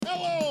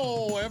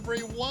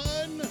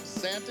everyone.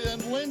 Santa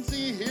and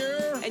Lindsay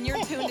here. And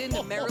you're tuned in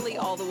to Merrily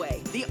All The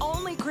Way, the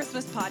only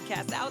Christmas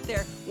podcast out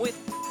there with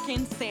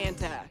f***ing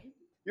Santa.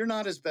 You're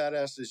not as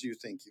badass as you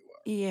think you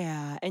are.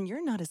 Yeah, and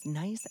you're not as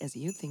nice as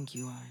you think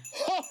you are.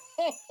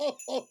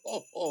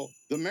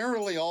 The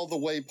Merrily All The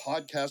Way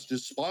podcast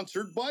is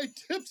sponsored by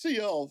Tipsy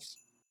Elves.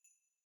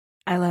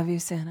 I love you,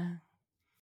 Santa.